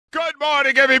Good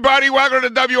morning, everybody. Welcome to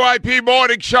the WIP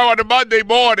Morning Show on a Monday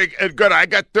morning. And good, I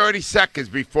got 30 seconds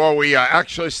before we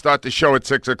actually start the show at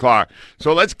 6 o'clock.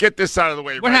 So let's get this out of the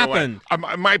way. What happened?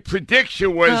 My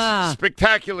prediction was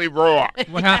spectacularly wrong.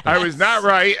 What happened? I was not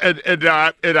right,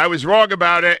 and I was wrong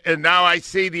about it, and now I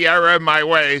see the error in my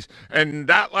ways. And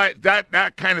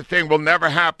that kind of thing will never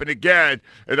happen again.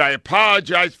 And I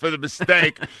apologize for the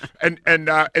mistake. and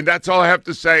that's all I have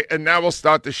to say. And now we'll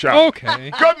start the show.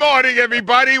 Okay. Good morning,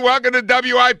 everybody. Welcome to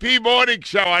WIP Morning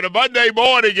Show on a Monday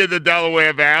morning in the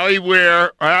Delaware Valley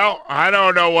where, well, I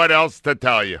don't know what else to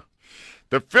tell you.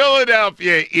 The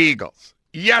Philadelphia Eagles,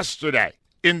 yesterday,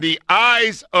 in the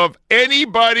eyes of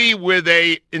anybody with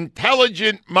an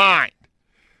intelligent mind,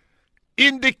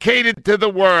 indicated to the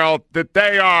world that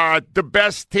they are the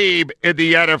best team in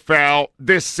the NFL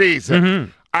this season.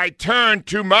 Mm-hmm. I turn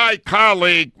to my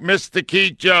colleague, Mr.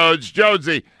 Keith Jones.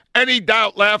 Jonesy, any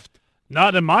doubt left?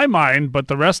 Not in my mind, but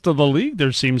the rest of the league,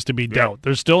 there seems to be doubt.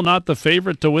 They're still not the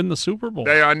favorite to win the Super Bowl.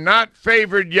 They are not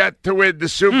favored yet to win the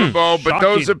Super Bowl, but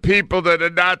those are people that are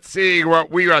not seeing what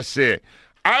we are seeing.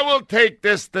 I will take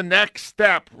this the next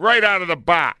step right out of the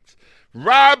box.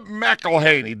 Rob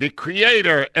McElhaney, the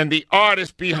creator and the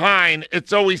artist behind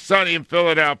It's Always Sunny in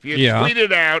Philadelphia,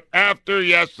 tweeted out after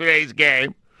yesterday's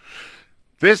game,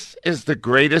 "This is the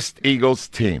greatest Eagles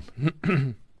team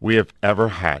we have ever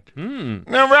had."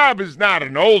 Now, Rob is not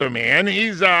an older man.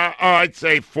 He's, I'd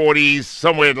say 40s,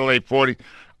 somewhere in the late 40s.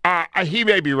 He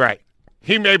may be right.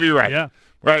 He may be right. Yeah.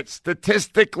 Right.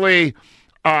 Statistically,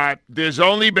 there's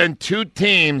only been two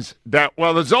teams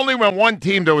there's only been one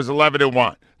team that was 11-1,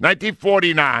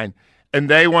 1949, and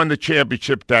they won the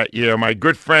championship that year. My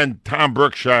good friend Tom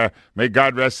Brookshire, may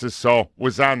God rest his soul,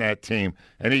 was on that team,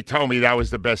 and he told me that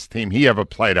was the best team he ever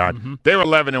played on. Mm-hmm. They were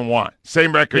 11-1,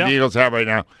 same record the Eagles have right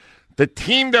now. The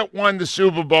team that won the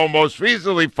Super Bowl most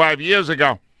recently 5 years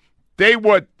ago, they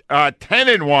were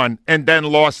 10-1 and then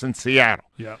lost in Seattle.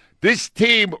 Yeah. This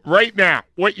team right now,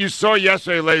 what you saw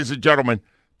yesterday, ladies and gentlemen,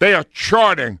 they are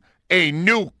charting a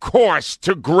new course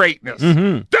to greatness.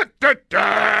 Mm-hmm. Da, da,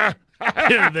 da.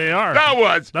 Yeah, they are. That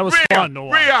was fun to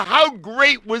watch. Rhea, how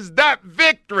great was that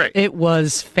victory? It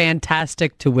was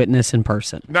fantastic to witness in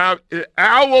person. Now,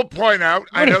 Al will point out,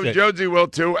 I know Jonesy will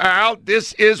too, Al,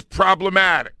 this is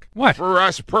problematic. What? For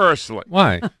us personally.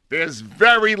 Why? There's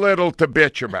very little to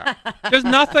bitch about. There's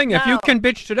nothing. If you can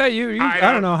bitch today, I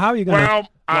don't know how you're going to. Well,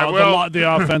 I will.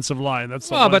 The offensive line. That's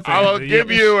the Well, one but thing. I will give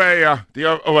you the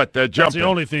jump. That's the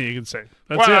only thing you can say.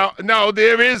 That's it. No,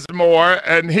 there is more,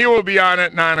 and he will be on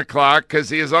at 9 o'clock because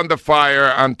he is under fire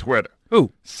on Twitter.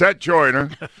 Who? Seth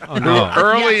Joyner, Oh, no. who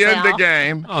early in the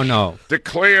game Oh, no.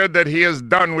 declared that he is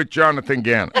done with Jonathan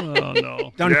Gannon. Oh,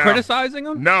 no. Done Yeah. criticizing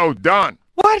him? No, done.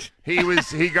 What?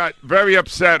 He got very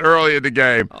upset early in the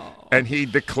game, and he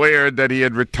declared that he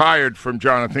had retired from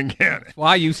Jonathan Gannon.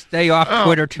 Why you stay off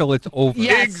Twitter till it's over?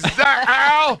 Yes.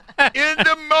 Al, in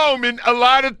the moment, a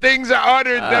lot of things are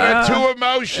uttered that are too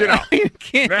emotional. You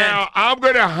can't. Now, I'm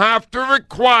going to have to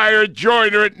require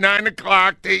Joyner at 9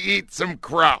 o'clock to eat some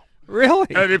crow. Really?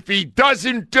 And if he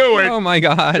doesn't do it, Oh, my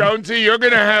God. Jonesy, you're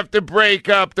going to have to break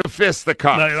up the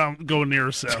fisticuffs. No, don't go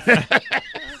near Seth.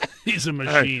 He's a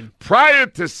machine. Prior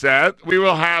to Seth, we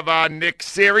will have Nick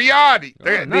Sirianni,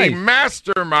 the nice.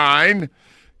 mastermind.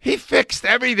 He fixed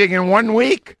everything in 1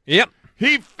 week. Yep.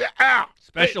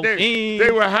 Special team.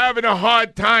 They were having a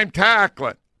hard time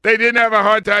tackling. They didn't have a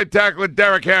hard time tackling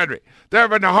Derrick Henry. They're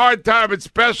having a hard time with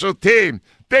special team.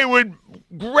 They were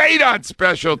great on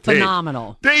special teams.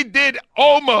 Phenomenal. They did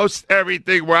almost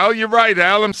everything well. You're right,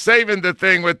 Al. I'm saving the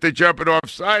thing with the jumping off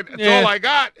side. That's all I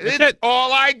got. It's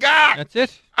all I got. That's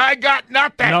it? I got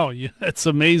nothing. No, it's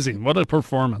amazing. What a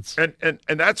performance. And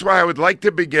that's why I would like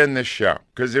to begin this show,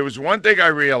 because there was one thing I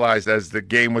realized as the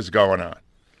game was going on.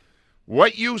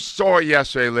 What you saw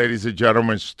yesterday, ladies and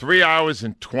gentlemen, is 3 hours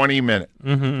and 20 minutes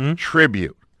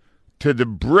tribute to the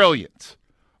brilliance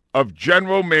of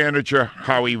General Manager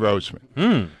Howie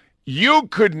Roseman. You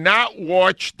could not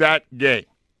watch that game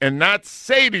and not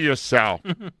say to yourself,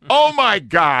 oh, my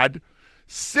God,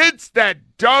 since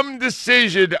that dumb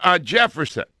decision on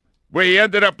Jefferson, where he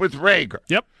ended up with Rager,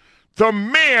 Yep. the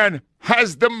man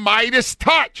has the Midas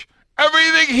touch.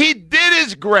 Everything he did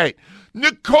is great.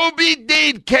 N'Kobe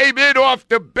Dean came in off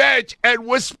the bench and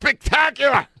was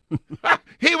spectacular.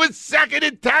 He was second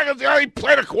in tackles. He only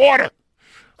played a quarter.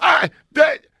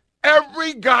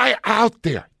 Every guy out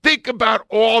there, think about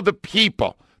all the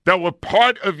people that were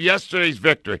part of yesterday's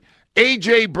victory.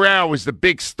 A.J. Brown was the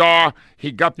big star.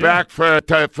 He got back for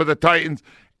the Titans.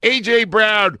 A.J.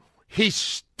 Brown, he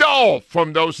stole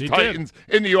from those Titans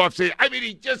in the offseason. I mean,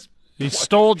 he just He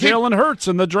stole Jalen Hurts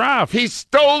in the draft. He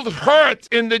stole Hurts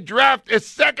in the draft. A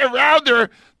second rounder.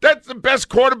 That's the best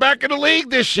quarterback in the league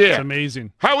this year. It's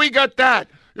amazing. How he got that?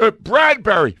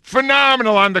 Bradbury,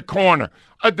 phenomenal on the corner.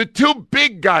 The two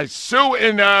big guys, Sue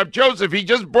and Joseph, he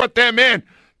just brought them in.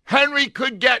 Henry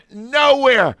could get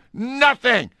nowhere,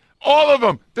 nothing. All of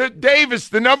them. Davis,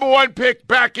 the number one pick,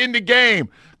 back in the game,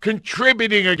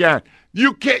 contributing again.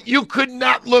 You could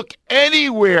not look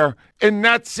anywhere and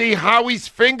not see Howie's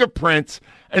fingerprints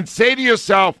and say to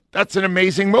yourself, that's an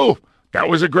amazing move. That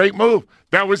was a great move.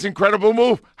 That was an incredible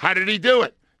move. How did he do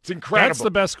it? It's incredible. That's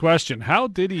the best question. How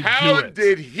did he do it? How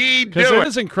did he do it? Because it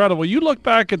is incredible. You look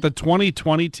back at the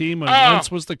 2020 team when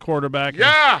Wentz was the quarterback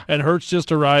and Hurts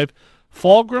just arrived.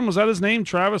 Fulgham, was that his name?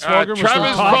 Travis Fulgham? Travis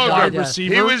was the top Fulgham. wide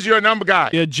receiver. He was your number guy.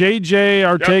 Yeah, J.J.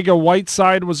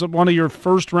 Arcega-Whiteside was one of your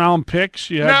first-round picks.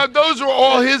 Now, those were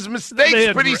all his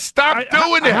mistakes, but he stopped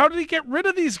doing it. How did he get rid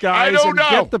of these guys I don't know.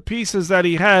 Get the pieces that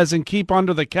he has and keep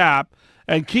under the cap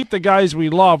and keep the guys we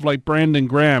love like Brandon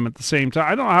Graham at the same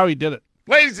time? I don't know how he did it.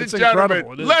 Ladies and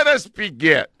gentlemen, let us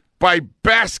begin by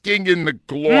basking in the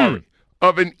glory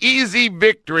of an easy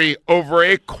victory over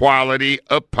a quality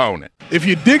opponent. If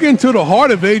you dig into the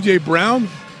heart of A.J. Brown,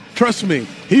 trust me,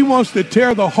 he wants to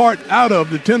tear the heart out of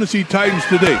the Tennessee Titans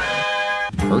today.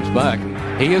 Hurts back.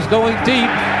 He is going deep,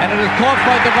 and it is caught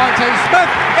by Devontae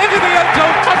Smith into the end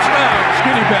zone. Touchdown!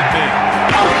 Skinny Batman.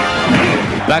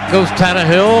 Back goes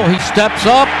Tannehill. He steps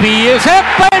up. He is hit,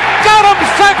 and got him!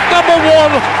 Sack number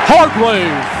one,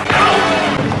 Hargrave.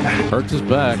 Hurts is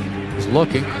back. He's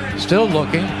looking, still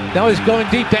looking. Now he's going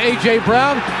deep to A.J.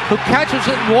 Brown, who catches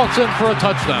it and walks in for a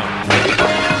touchdown.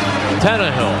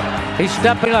 Tannehill, he's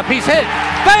stepping up. He's hit.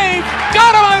 They've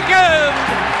got him again!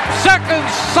 Second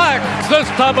sack. This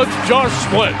time it's Josh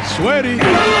Sweat. Sweaty.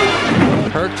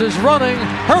 Hurts is running.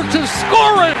 Hurts is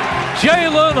scoring.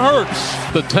 Jalen Hurts.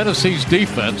 The Tennessee's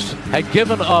defense had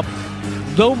given up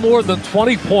no more than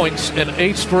 20 points in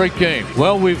 8 straight games.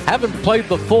 Well, we haven't played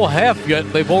the full half yet.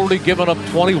 They've already given up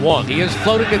 21. He is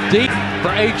floating it deep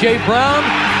for A.J. Brown,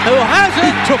 who has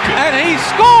it, and he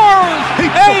scores!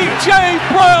 A.J.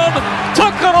 Brown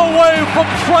took it away from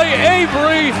Trey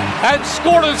Avery and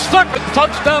scored his second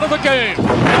touchdown of the game.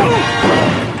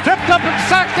 Tipped up and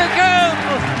sacked again,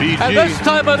 and this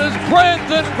time it is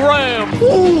Brandon Graham.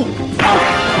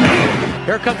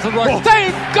 Here comes the rush.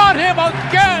 They've got him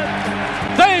again!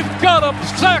 They've got him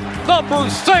sacked number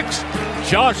 6,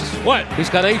 Josh Sweat. He's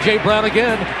got A.J. Brown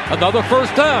again, another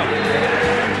first down.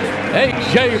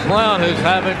 A.J. Brown is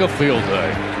having a field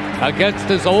day against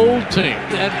his old team.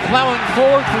 And plowing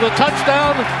forward for the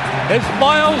touchdown is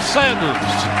Miles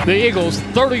Sanders. The Eagles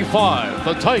 35,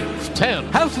 the Titans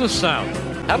 10. How's this sound?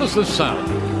 How does this sound?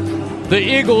 The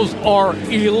Eagles are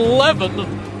 11-1.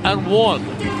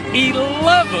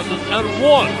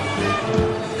 11-1.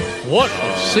 What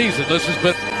a season this has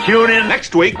been. Tune in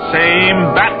next week.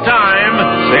 Same bat time,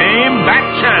 same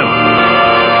bat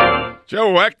channel.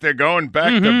 Joe Wechter going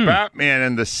back to Batman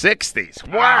in the 60s.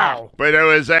 Wow. But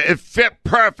it fit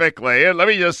perfectly. And let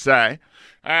me just say,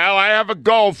 I have a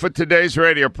goal for today's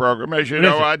radio program. As you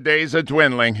know, our days are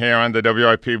dwindling here on the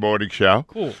WIP Morning Show.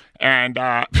 Cool. And,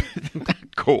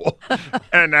 cool.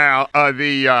 And now, I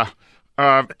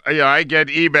get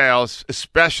emails,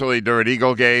 especially during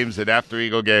Eagle games and after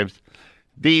Eagle games.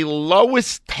 The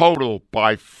lowest total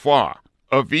by far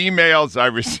of emails I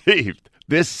received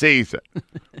this season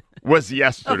was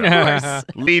yesterday,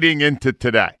 leading into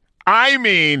today. I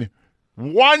mean,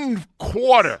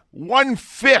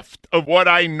 1/5 of what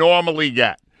I normally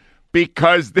get,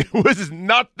 because there was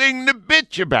nothing to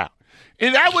bitch about.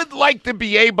 And I would like to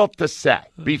be able to say,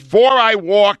 before I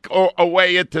walk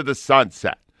away into the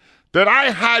sunset, that I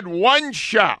had one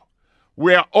show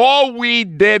where all we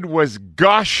did was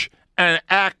gush and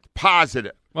act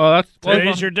positive. Well,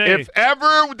 Today's your day. If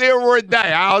ever there were a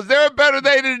day, Al, is there a better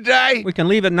day than today? we can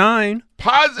leave at 9.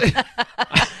 Positive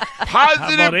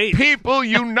people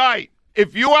unite.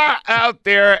 If you are out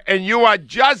there and you are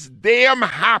just damn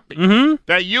happy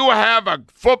that you have a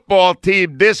football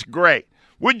team this great,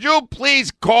 would you please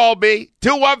call me,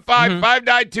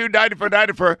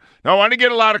 215-592-9494. Now, I want to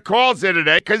get a lot of calls in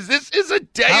today because this is a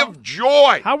day of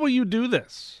joy. How will you do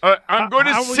this? I'm going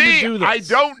to see. I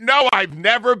don't know. I've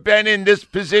never been in this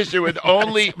position with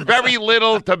only very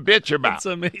little to bitch about. That's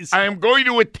amazing. I am going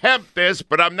to attempt this,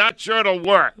 but I'm not sure it'll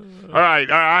work. All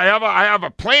right. I have a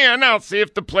plan. I'll see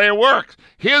if the plan works.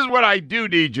 Here's what I do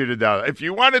need you to know. If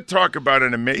you want to talk about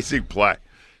an amazing play.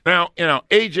 Now,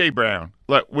 A.J. Brown,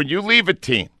 look, when you leave a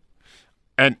team,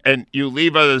 and you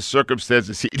leave other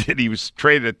circumstances, he was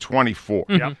traded at 24.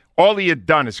 Yep. All he had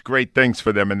done is great things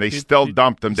for them, and they still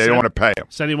dumped him. They don't want to pay him.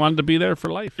 Said he wanted to be there for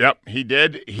life. Yep, he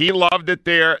did. He loved it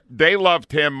there. They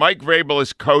loved him. Mike Vrabel,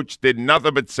 his coach, did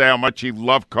nothing but say how much he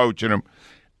loved coaching him,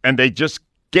 and they just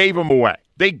gave him away.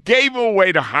 They gave him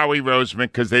away to Howie Roseman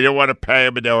because they didn't want to pay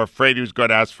him, and they were afraid he was going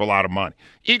to ask for a lot of money.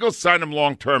 Eagles signed him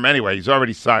long-term anyway. He's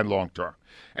already signed long-term.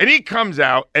 And he comes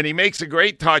out, and he makes a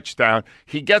great touchdown.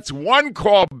 He gets one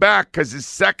call back because his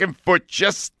second foot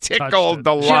just tickled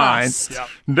the line. Yep.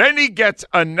 Then he gets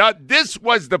another. This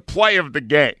was the play of the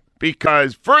game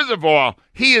because, first of all,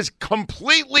 he is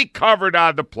completely covered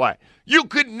on the play. You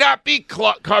could not be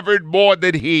covered more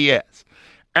than he is.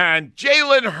 And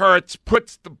Jalen Hurts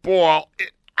puts the ball in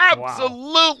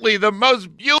absolutely the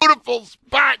most beautiful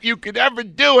spot you could ever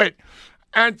do it.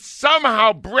 And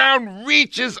somehow Brown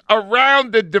reaches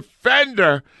around the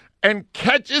defender and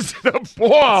catches the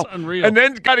ball. That's unreal. And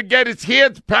then's got to get his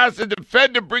hands past the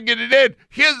defender, bringing it in.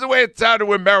 Here's the way it sounded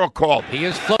when Merrill called. He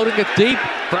is floating it deep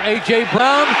for A.J.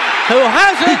 Brown, who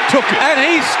has it. He took it. And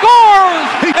he scores!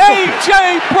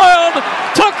 A.J. Brown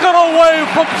took it away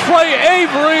from Trey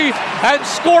Avery and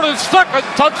scored his second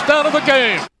touchdown of the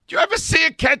game. Did you ever see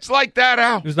a catch like that,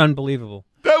 Al? It was unbelievable.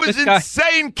 That was an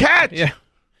insane catch. Yeah.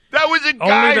 That was a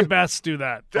guy. Only the best do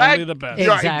that. Only the best.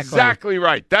 Exactly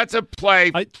right. That's a play.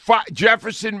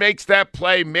 Jefferson makes that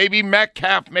play. Maybe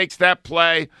Metcalf makes that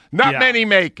play. Not many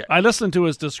make it. I listened to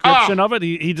his description of it.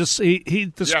 He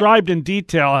described in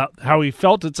detail how he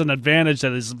felt it's an advantage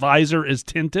that his visor is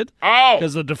tinted.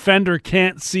 Because the defender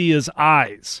can't see his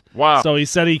eyes. Wow. So he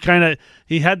said he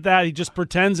had that. He just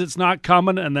pretends it's not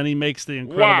coming, and then he makes the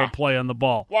incredible play on the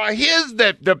ball. Well, here's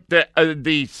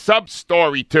the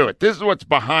sub-story to it. This is what's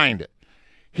behind it.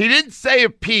 He didn't say a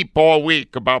peep all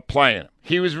week about playing him.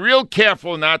 He was real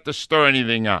careful not to stir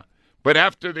anything up. But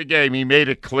after the game, he made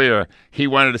it clear he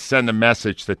wanted to send a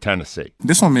message to Tennessee.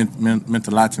 This one meant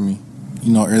a lot to me.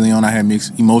 Early on I had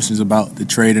mixed emotions about the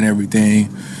trade and everything.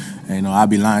 And,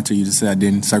 I'd be lying to you to say I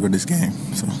didn't circle this game.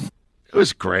 So it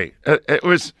was great.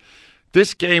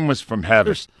 This game was from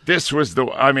heaven. This was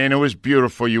it was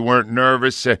beautiful. You weren't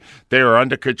nervous. They were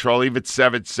under control. Even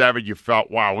 7-7, you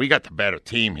felt, wow, we got the better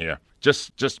team here.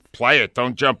 Just play it.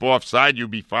 Don't jump offside. You'll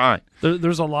be fine.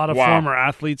 There's a lot of former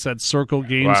athletes that circle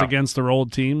games against their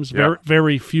old teams. Very,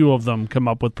 very few of them come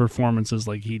up with performances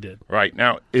like he did. Right.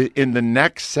 Now, in the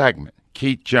next segment,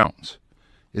 Keith Jones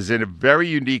is in a very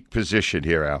unique position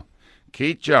here, Al.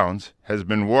 Keith Jones has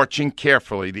been watching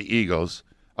carefully the Eagles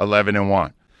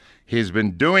 11-1. He's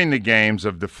been doing the games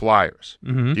of the Flyers.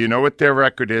 Mm-hmm. Do you know what their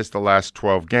record is the last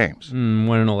 12 games?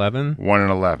 1-11.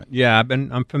 1-11. Yeah,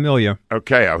 I'm familiar.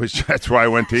 Okay, that's why I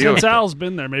went to you. Since Al's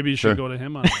been there, maybe you should go to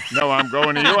him on it. No, I'm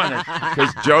going to you on it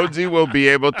because Jonesy will be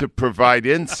able to provide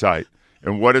insight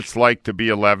in what it's like to be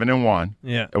 11-1,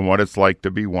 and what it's like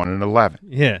to be 1-11.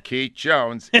 Yeah, Keith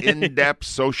Jones, in-depth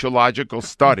sociological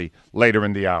study later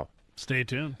in the hour. Stay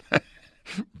tuned.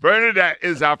 Bernadette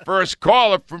is our first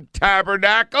caller from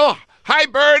Tabernacle. Hi,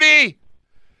 Bernie.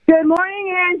 Good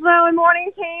morning, Angelo and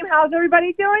morning team. How's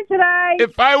everybody doing today?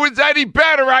 If I was any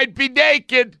better, I'd be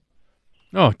naked.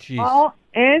 Oh, jeez. Well,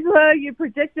 Angelo, you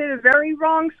predicted a very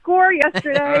wrong score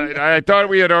yesterday. I thought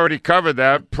we had already covered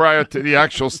that prior to the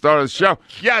actual start of the show.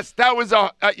 Yes, that was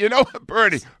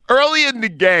Bernie, early in the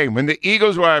game when the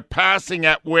Eagles were passing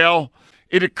at will,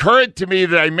 it occurred to me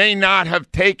that I may not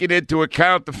have taken into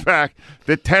account the fact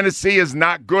that Tennessee is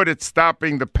not good at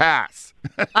stopping the pass.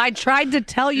 I tried to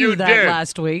tell you that did.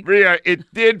 last week. Rhea,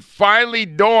 it did finally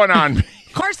dawn on me.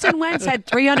 Carson Wentz had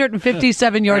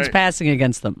 357 yards passing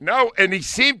against them. No, and he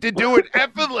seemed to do it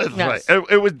effortlessly. Yes.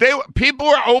 People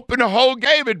were open the whole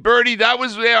game, and Bernie, that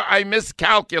was where I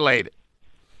miscalculated.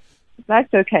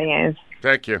 That's okay, Ange.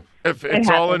 Thank you. It's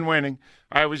all in winning.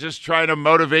 I was just trying to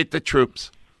motivate the troops.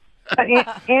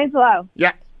 Angelo.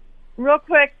 Yeah. Real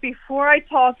quick, before I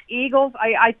talk Eagles,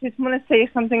 I just want to say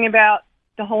something about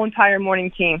the whole entire morning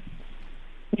team.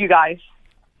 You guys.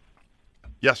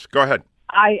 Yes, go ahead.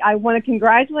 I want to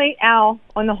congratulate Al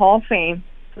on the Hall of Fame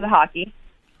for the hockey.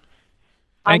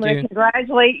 Thank I'm you. going to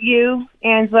congratulate you,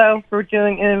 Angelo, for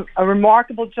doing a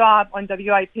remarkable job on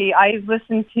WIP. I've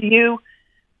listened to you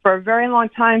for a very long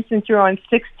time since you were on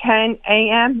 6:10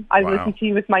 a.m. I've listened to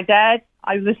you with my dad.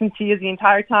 I've listened to you the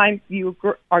entire time. You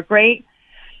are great.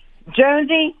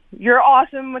 Jonesy, you're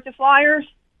awesome with the Flyers.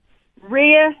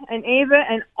 Rhea and Ava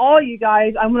and all you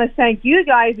guys, I want to thank you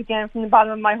guys again from the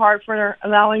bottom of my heart for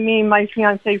allowing me and my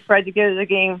fiancé Fred to go to the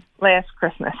game last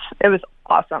Christmas. It was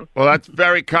awesome. Well, that's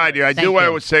very kind of you. I do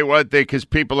want to say one thing because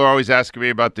people are always asking me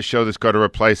about the show that's going to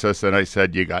replace us, and I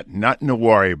said, you got nothing to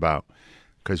worry about.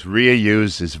 because Rhea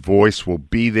Hughes' voice will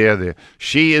be there.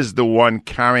 She is the one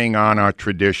carrying on our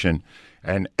tradition.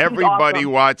 And everybody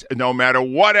wants, no matter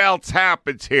what else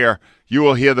happens here, you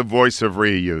will hear the voice of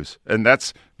Rhea Hughes. And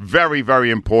that's very,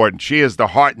 very important. She is the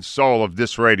heart and soul of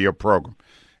this radio program.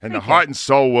 And the heart and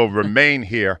soul will remain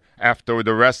here after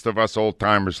the rest of us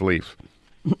old-timers leave.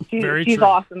 She's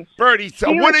awesome. Bertie,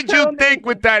 so what did you think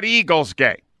with that Eagles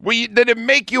game? Did it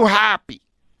make you happy?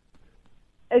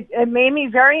 It made me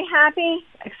very happy,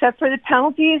 except for the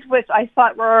penalties, which I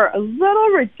thought were a little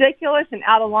ridiculous and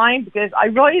out of line, because I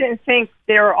really didn't think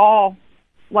they were all,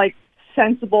 like,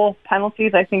 sensible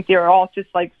penalties. I think they were all just,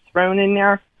 like, thrown in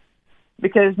there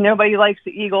because nobody likes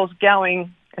the Eagles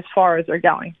going as far as they're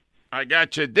going. I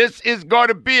got you. This is going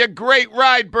to be a great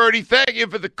ride, Bertie. Thank you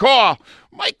for the call.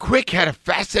 Mike Quick had a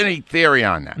fascinating theory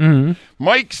on that. Mm-hmm.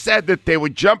 Mike said that they were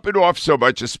jumping off so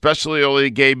much, especially early in the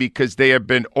game, because they had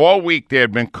been, all week they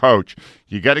had been coached.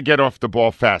 You got to get off the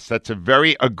ball fast. That's a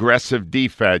very aggressive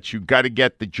defense. You got to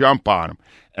get the jump on them.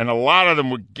 And a lot of them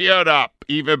were geared up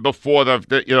even before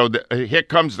here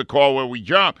comes the call where we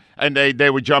jump, and they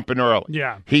were jumping early.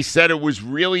 Yeah. He said it was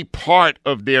really part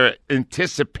of their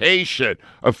anticipation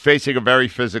of facing a very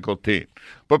physical team.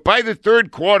 But by the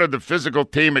third quarter, the physical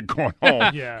team had gone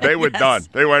home. Yeah. They were done.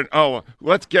 They went,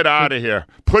 let's get out of here.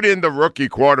 Put in the rookie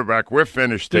quarterback. We're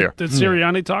finished here. Did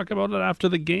Sirianni talk about it after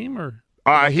the game, or?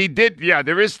 He did. Yeah,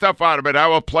 there is stuff out of it. I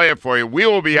will play it for you. We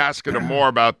will be asking him more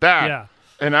about that. Yeah.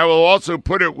 And I will also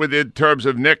put it within terms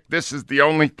of, Nick, this is the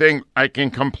only thing I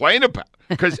can complain about.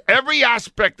 Because every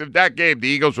aspect of that game, the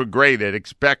Eagles were great at,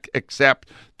 except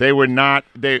they were not.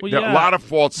 A lot of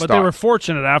false stuff. But they were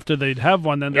fortunate after they'd have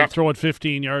one, then they'd throw it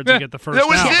 15 yards and get the first down.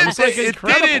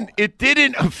 It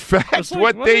didn't affect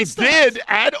what they did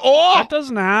at all. That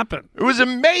doesn't happen. It was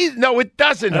amazing. No, it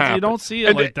doesn't happen. You don't see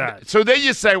it like that. So then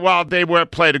you say, well, they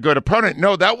played a good opponent.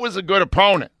 No, that was a good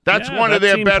opponent. That's one of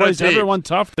their better teams. Everyone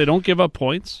tough. They don't give up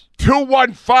points.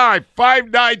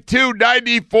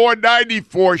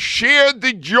 215-592-9494. Share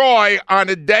the joy on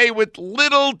a day with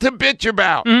little to bitch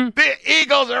about. The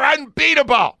Eagles are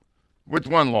unbeatable with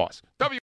one loss.